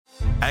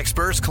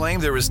Experts claim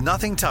there is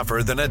nothing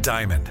tougher than a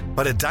diamond.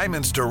 But at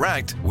Diamonds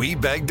Direct, we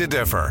beg to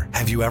differ.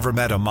 Have you ever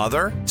met a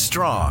mother?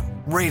 Strong,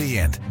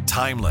 radiant,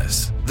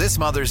 timeless. This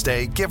Mother's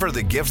Day, give her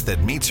the gift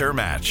that meets her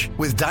match.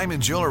 With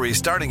diamond jewelry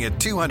starting at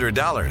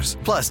 $200.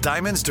 Plus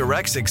Diamonds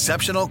Direct's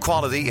exceptional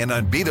quality and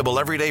unbeatable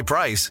everyday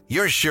price,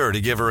 you're sure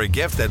to give her a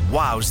gift that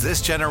wows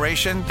this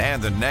generation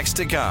and the next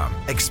to come.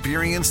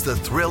 Experience the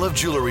thrill of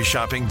jewelry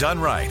shopping done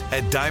right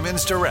at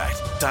Diamonds Direct.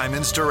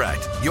 Diamonds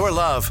Direct. Your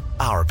love,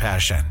 our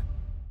passion.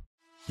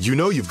 You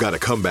know you've got a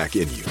comeback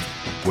in you.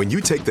 When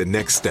you take the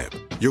next step,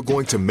 you're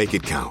going to make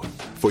it count.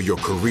 For your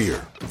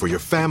career, for your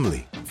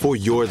family, for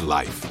your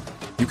life.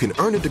 You can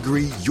earn a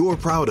degree you're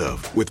proud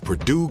of with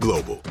Purdue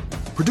Global.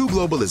 Purdue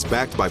Global is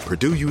backed by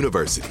Purdue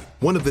University,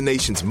 one of the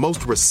nation's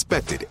most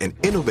respected and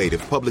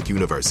innovative public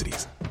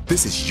universities.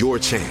 This is your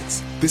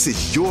chance. This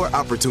is your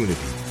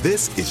opportunity.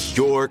 This is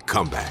your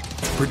comeback.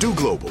 Purdue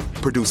Global,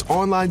 Purdue's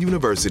online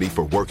university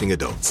for working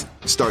adults.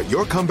 Start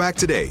your comeback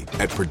today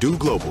at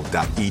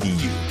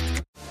purdueglobal.edu.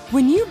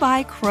 When you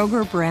buy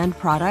Kroger brand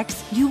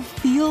products, you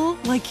feel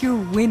like you're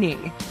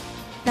winning.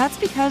 That's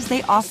because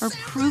they offer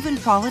proven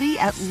quality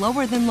at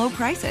lower than low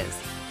prices.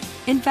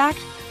 In fact,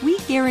 we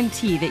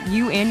guarantee that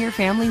you and your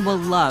family will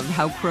love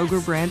how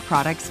Kroger brand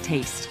products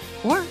taste,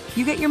 or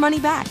you get your money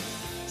back.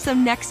 So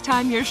next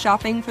time you're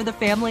shopping for the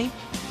family,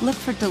 look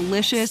for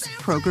delicious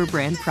Kroger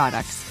brand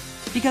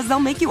products, because they'll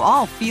make you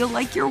all feel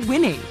like you're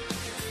winning.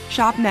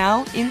 Shop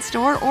now,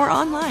 in-store, or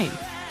online.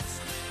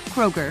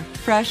 Kroger,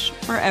 fresh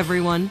for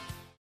everyone.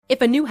 If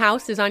a new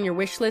house is on your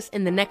wish list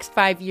in the next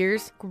 5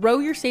 years, grow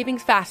your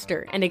savings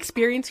faster and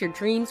experience your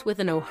dreams with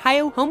an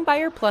Ohio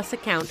Homebuyer Plus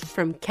account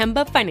from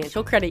Kemba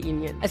Financial Credit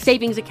Union. A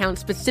savings account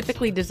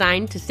specifically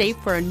designed to save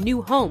for a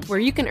new home, where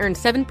you can earn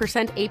 7%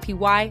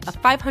 APY,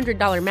 a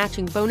 $500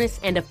 matching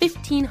bonus, and a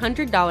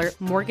 $1,500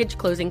 mortgage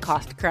closing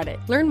cost credit.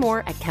 Learn more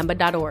at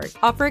Kemba.org.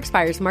 Offer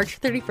expires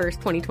March 31st,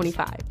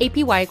 2025.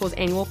 APY equals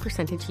annual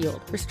percentage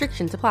yield.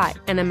 Restrictions apply.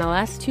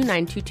 NMLS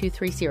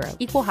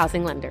 292230. Equal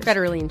housing lender.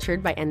 Federally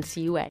insured by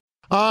NCUA.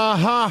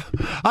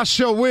 I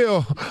sure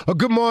will.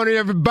 Good morning,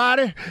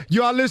 everybody.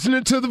 You are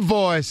listening to The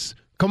Voice.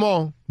 Come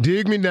on,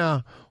 dig me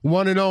now.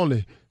 One and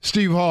only,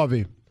 Steve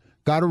Harvey.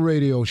 Got a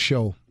radio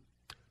show.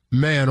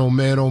 Man, oh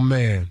man, oh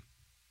man.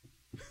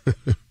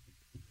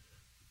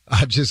 I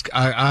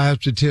have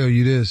to tell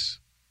you this.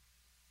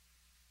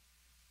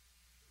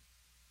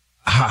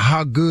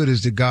 How good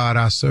is the God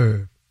I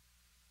serve?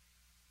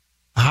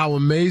 How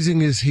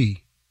amazing is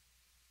he?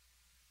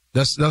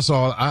 That's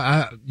all.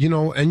 And you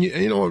know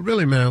what,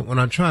 really, man, when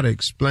I try to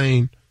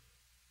explain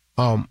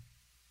how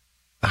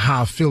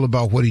I feel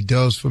about what he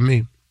does for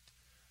me,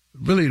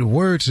 really the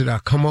words that I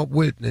come up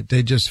with,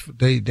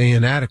 they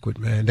inadequate,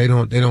 man. They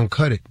don't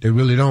cut it. They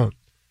really don't.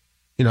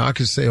 You know, I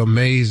could say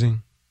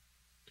amazing.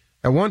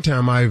 At one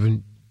time I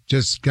even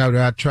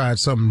I tried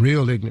something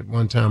real ignorant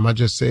one time. I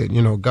just said,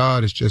 you know,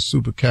 God is just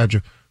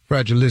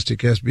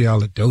fragilistic,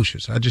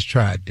 espialidocious. I just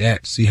tried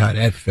that, see how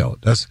that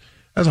felt. That's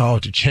how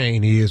hard to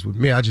chain he is with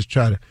me. I just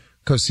try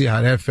to see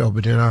how that felt,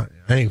 but then I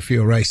ain't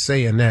feel right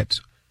saying that.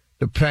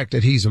 The fact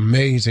that he's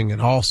amazing and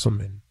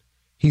awesome, and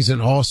he's an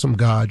awesome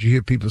God. You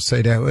hear people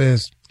say that. Well,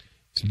 it's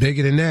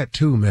bigger than that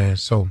too, man.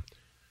 So,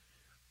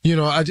 you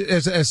know,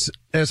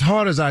 as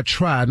hard as I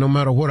try, no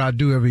matter what I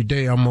do every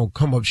day, I'm going to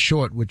come up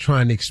short with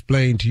trying to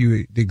explain to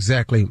you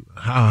exactly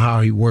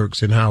how he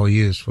works and how he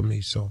is for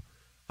me. So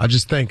I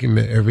just thank him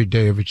every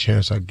day, every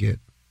chance I get.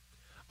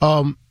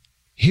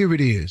 Here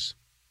it is.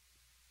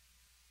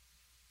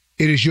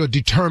 It is your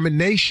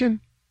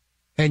determination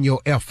and your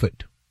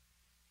effort.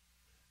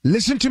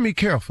 Listen to me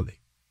carefully.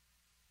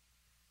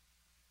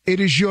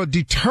 It is your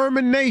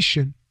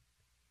determination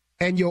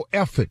and your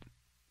effort.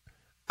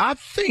 I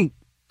think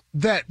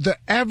that the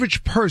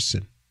average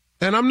person,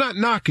 and I'm not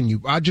knocking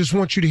you, I just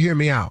want you to hear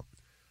me out.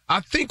 I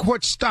think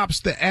what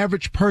stops the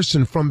average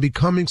person from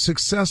becoming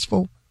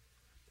successful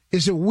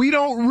is that we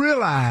don't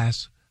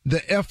realize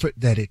the effort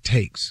that it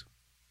takes.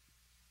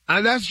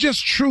 And that's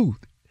just truth.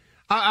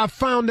 I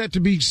found that to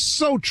be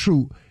so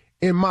true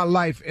in my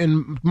life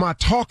and my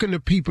talking to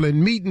people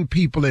and meeting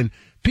people and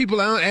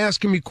people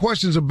asking me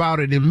questions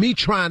about it and me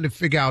trying to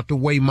figure out the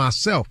way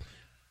myself.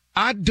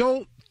 I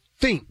don't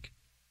think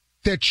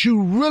that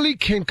you really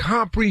can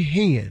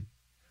comprehend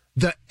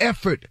the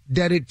effort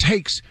that it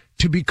takes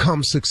to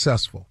become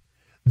successful.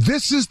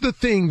 This is the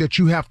thing that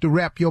you have to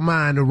wrap your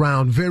mind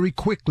around very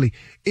quickly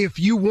if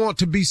you want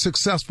to be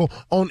successful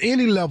on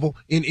any level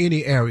in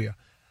any area.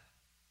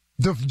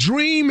 The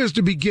dream is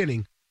the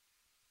beginning.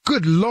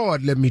 Good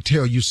Lord, let me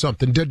tell you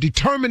something. The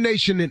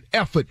determination and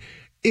effort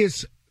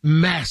is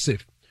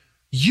massive.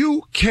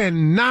 You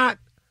cannot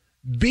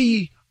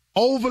be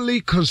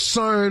overly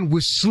concerned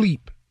with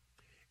sleep.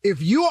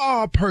 If you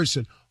are a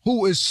person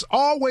who is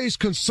always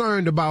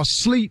concerned about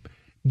sleep,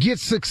 get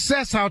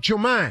success out your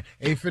mind.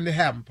 Ain't finna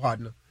happen,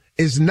 partner.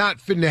 It's not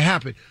finna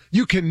happen.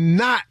 You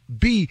cannot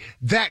be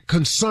that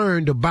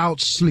concerned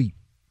about sleep.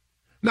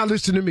 Now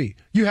listen to me.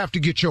 You have to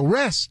get your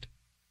rest.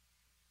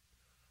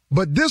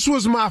 But this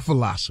was my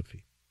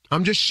philosophy.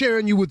 I'm just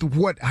sharing you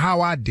with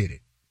how I did it.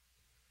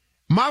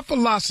 My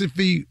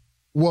philosophy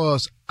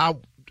was I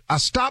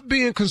stopped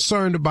being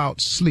concerned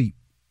about sleep.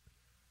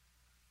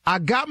 I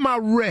got my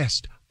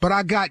rest, but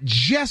I got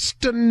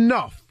just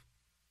enough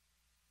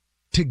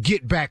to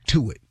get back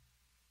to it.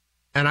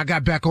 And I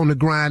got back on the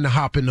grind to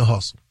hop in the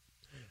hustle.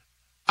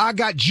 I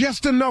got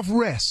just enough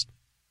rest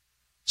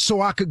so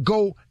I could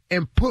go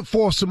and put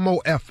forth some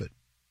more effort.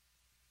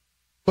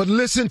 But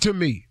listen to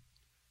me.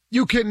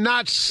 You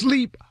cannot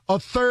sleep a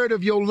third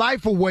of your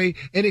life away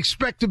and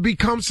expect to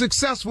become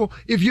successful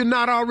if you're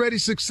not already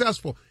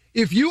successful.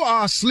 If you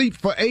are asleep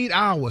for 8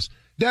 hours,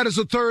 that is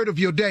a third of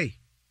your day.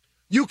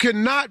 You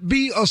cannot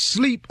be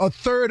asleep a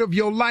third of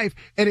your life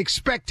and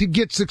expect to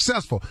get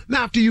successful.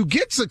 Now, after you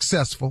get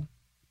successful,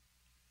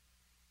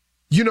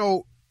 you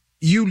know,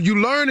 you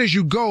learn as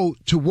you go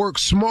to work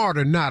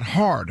smarter, not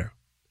harder.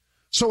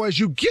 So as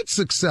you get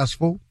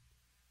successful,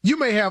 you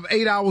may have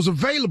 8 hours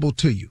available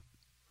to you.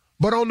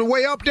 But on the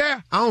way up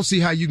there, I don't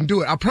see how you can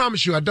do it. I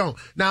promise you I don't.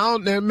 Now,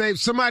 maybe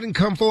somebody can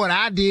come forward.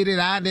 I did it.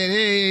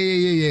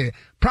 Yeah.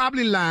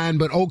 Probably lying,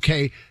 but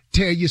okay,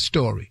 tell your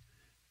story.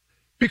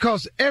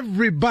 Because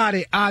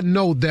everybody I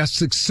know that's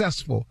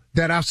successful,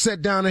 that I've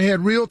sat down and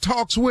had real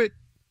talks with,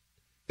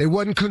 they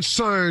wasn't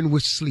concerned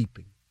with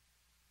sleeping.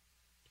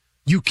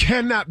 You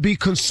cannot be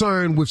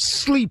concerned with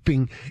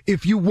sleeping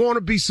if you want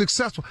to be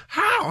successful.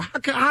 How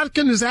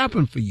can this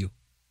happen for you?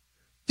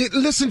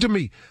 Listen to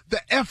me.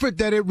 The effort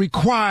that it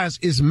requires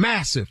is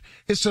massive.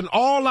 It's an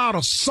all-out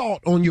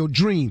assault on your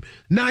dream.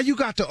 Now you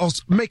got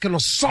to make an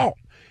assault.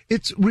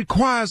 It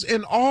requires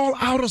an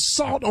all-out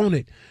assault on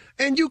it.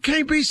 And you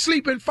can't be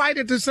sleep and fight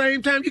at the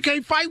same time. You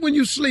can't fight when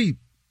you sleep.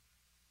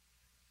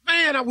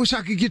 Man, I wish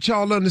I could get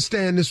y'all to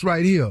understand this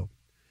right here.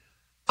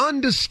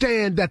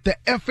 Understand that the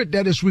effort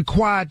that is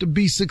required to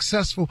be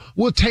successful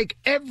will take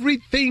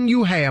everything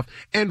you have.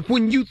 And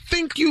when you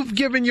think you've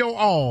given your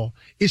all,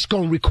 it's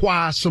going to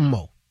require some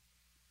more.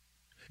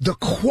 The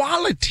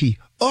quality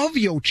of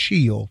your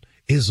chill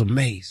is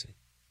amazing.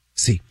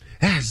 See,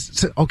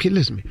 okay,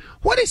 listen to me.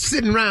 What is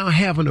sitting around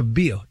having a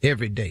beer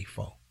every day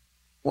for?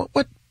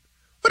 What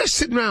is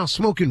sitting around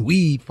smoking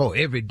weed for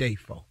every day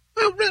for?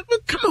 Well,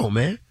 come on,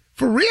 man.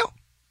 For real?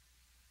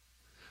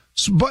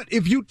 But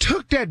if you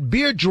took that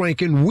beer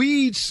drinking,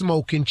 weed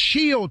smoking,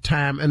 chill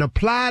time and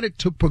applied it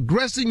to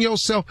progressing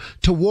yourself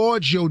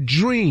towards your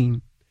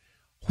dream,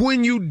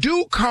 when you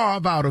do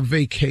carve out a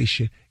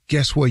vacation,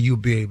 guess where you'll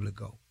be able to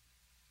go?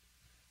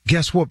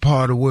 Guess what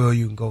part of the world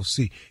you can go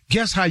see?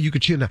 Guess how you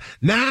can chill now?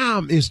 Now,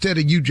 instead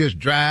of you just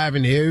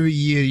driving every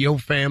year, your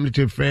family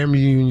to family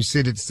reunion,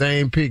 sit at the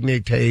same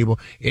picnic table,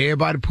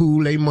 everybody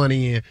pool their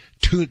money in.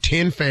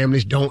 10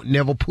 families don't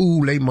never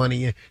pool their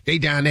money in. They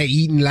down there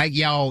eating like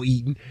y'all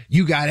eating.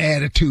 You got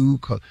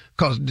attitude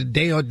cause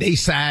they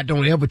side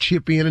don't ever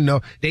chip in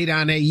enough. They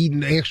down there eating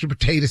the extra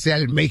potato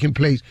salad, making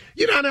plates.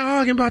 You down there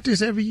arguing about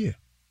this every year.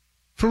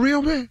 For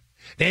real, man?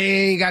 They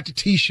ain't got the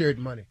t-shirt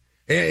money.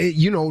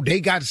 You know, they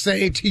got the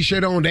same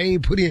t-shirt on. They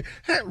ain't put in.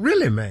 Hey,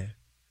 really, man?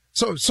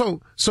 So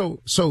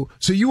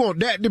you want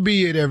that to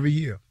be it every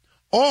year?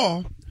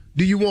 Or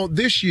do you want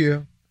this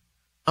year,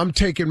 I'm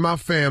taking my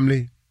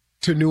family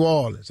to New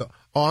Orleans,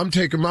 or I'm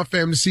taking my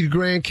family to see the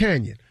Grand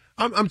Canyon.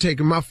 I'm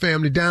taking my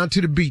family down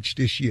to the beach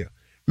this year.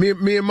 Me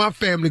and my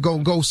family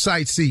gonna go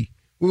sightsee.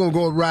 We're gonna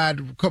go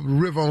ride a couple of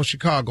river on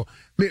Chicago.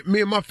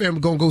 Me and my family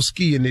gonna go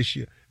skiing this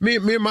year. Me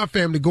and my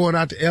family going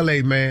out to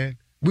L.A., man.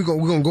 We're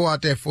gonna go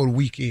out there for the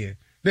weekend.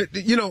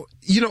 You know,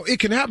 it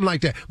can happen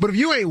like that. But if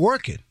you ain't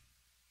working,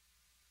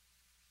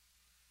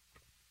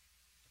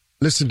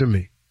 listen to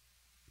me.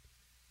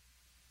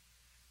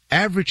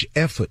 Average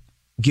effort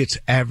gets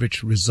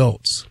average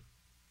results.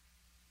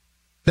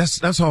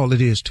 That's all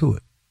it is to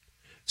it.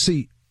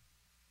 See,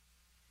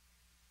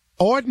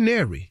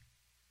 ordinary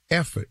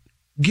effort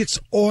gets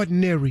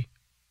ordinary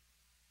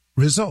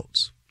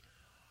results.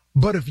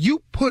 But if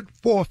you put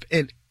forth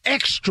an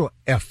extra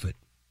effort,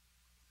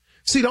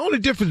 see, the only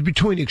difference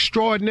between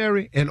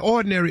extraordinary and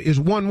ordinary is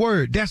one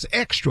word. That's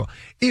extra.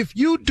 If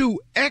you do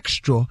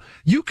extra,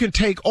 you can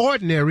take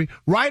ordinary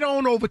right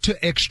on over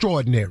to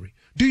extraordinary.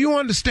 Do you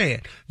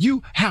understand?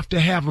 You have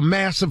to have a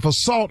massive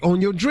assault on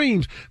your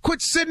dreams.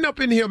 Quit sitting up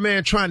in here,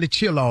 man, trying to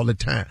chill all the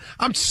time.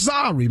 I'm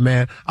sorry,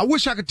 man. I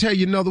wish I could tell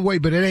you another way,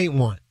 but it ain't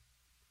one.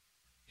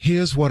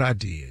 Here's what I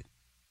did.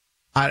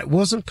 I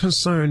wasn't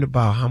concerned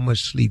about how much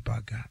sleep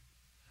I got.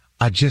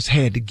 I just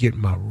had to get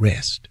my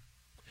rest.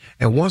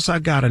 And once I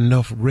got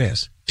enough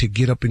rest to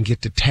get up and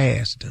get the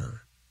task done,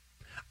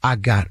 I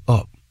got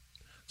up.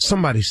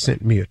 Somebody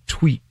sent me a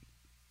tweet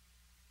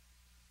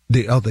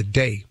the other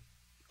day,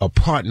 a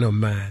partner of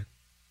mine.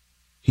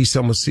 He said,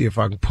 I'm going to see if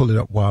I can pull it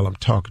up while I'm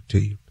talking to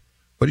you.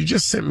 But he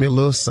just sent me a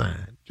little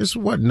sign. Just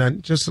wasn't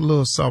nothing, just a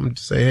little something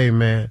to say, hey,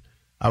 man,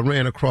 I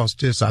ran across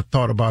this. I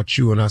thought about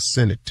you and I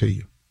sent it to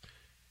you.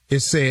 It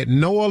said,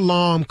 no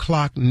alarm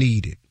clock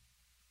needed.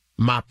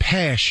 My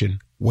passion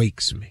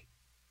wakes me.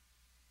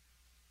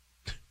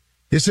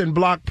 It's in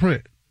block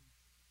print.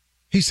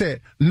 He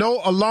said, no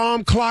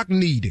alarm clock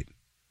needed.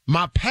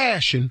 My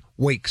passion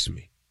wakes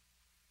me.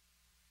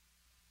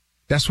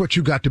 That's what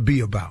you got to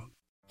be about.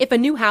 If a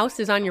new house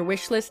is on your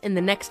wish list in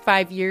the next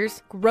 5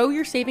 years, grow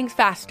your savings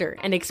faster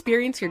and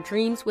experience your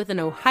dreams with an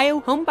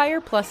Ohio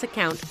Homebuyer Plus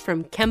account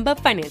from Kemba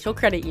Financial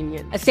Credit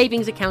Union. A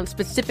savings account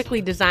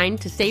specifically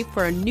designed to save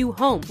for a new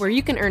home, where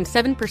you can earn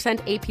 7%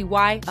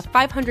 APY,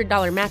 a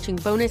 $500 matching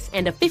bonus,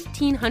 and a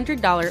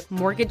 $1,500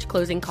 mortgage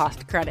closing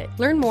cost credit.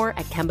 Learn more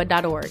at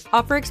Kemba.org.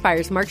 Offer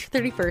expires March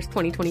 31st,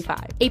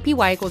 2025.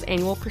 APY equals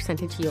annual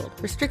percentage yield.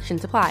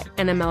 Restrictions apply.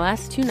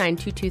 NMLS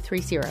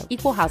 292230.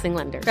 Equal housing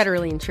lender.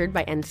 Federally insured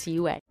by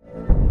NCUA.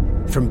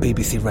 From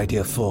BBC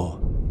Radio 4,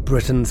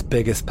 Britain's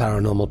biggest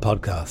paranormal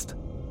podcast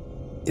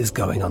is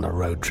going on a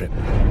road trip.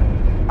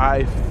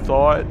 I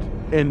thought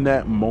in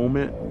that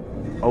moment,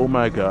 oh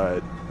my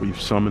God, we've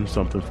summoned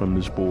something from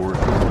this board.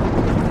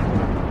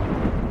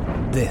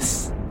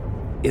 This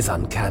is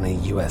Uncanny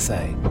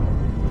USA.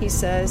 He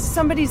says,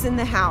 somebody's in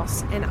the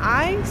house, and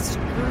I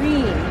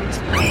screamed.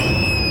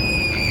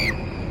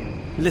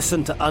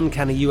 Listen to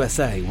Uncanny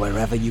USA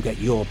wherever you get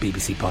your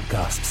BBC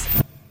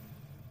podcasts,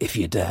 if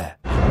you dare.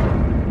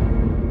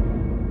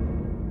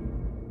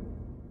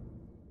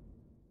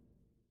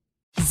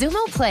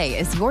 Xumo Play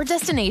is your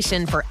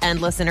destination for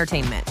endless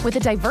entertainment. With a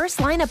diverse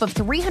lineup of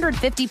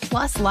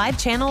 350-plus live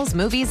channels,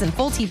 movies, and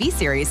full TV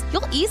series,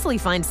 you'll easily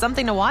find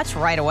something to watch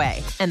right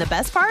away. And the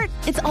best part?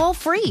 It's all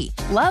free.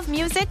 Love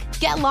music?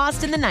 Get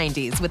lost in the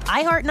 90s with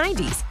iHeart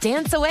 90s,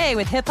 dance away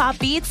with hip-hop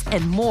beats,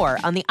 and more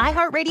on the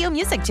iHeartRadio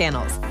music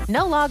channels.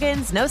 No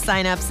logins, no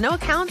signups, no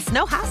accounts,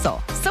 no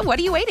hassle. So what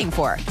are you waiting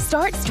for?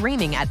 Start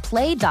streaming at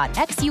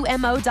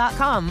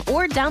play.xumo.com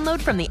or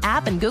download from the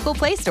app and Google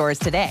Play stores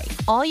today.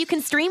 All you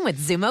can stream with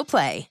Xumo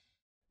Play.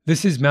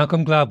 This is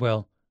Malcolm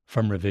Gladwell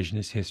from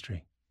Revisionist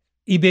History.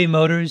 eBay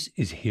Motors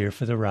is here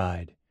for the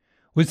ride.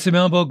 With some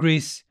elbow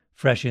grease,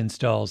 fresh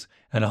installs,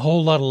 and a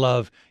whole lot of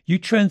love, you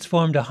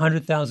transformed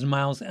 100,000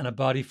 miles and a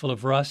body full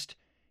of rust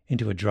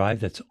into a drive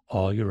that's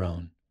all your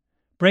own.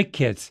 Brake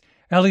kits,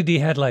 LED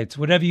headlights,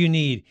 whatever you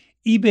need,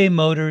 eBay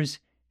Motors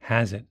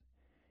has it.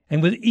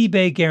 And with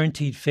eBay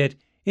Guaranteed Fit,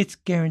 it's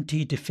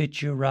guaranteed to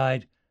fit your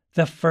ride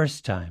the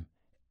first time,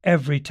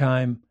 every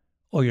time,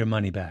 or your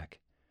money back.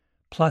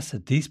 Plus,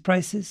 at these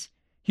prices,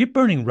 you're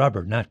burning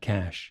rubber, not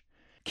cash.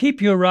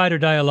 Keep your ride or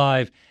die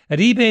alive at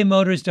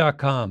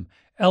ebaymotors.com.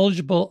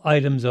 Eligible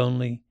items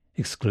only.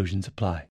 Exclusions apply.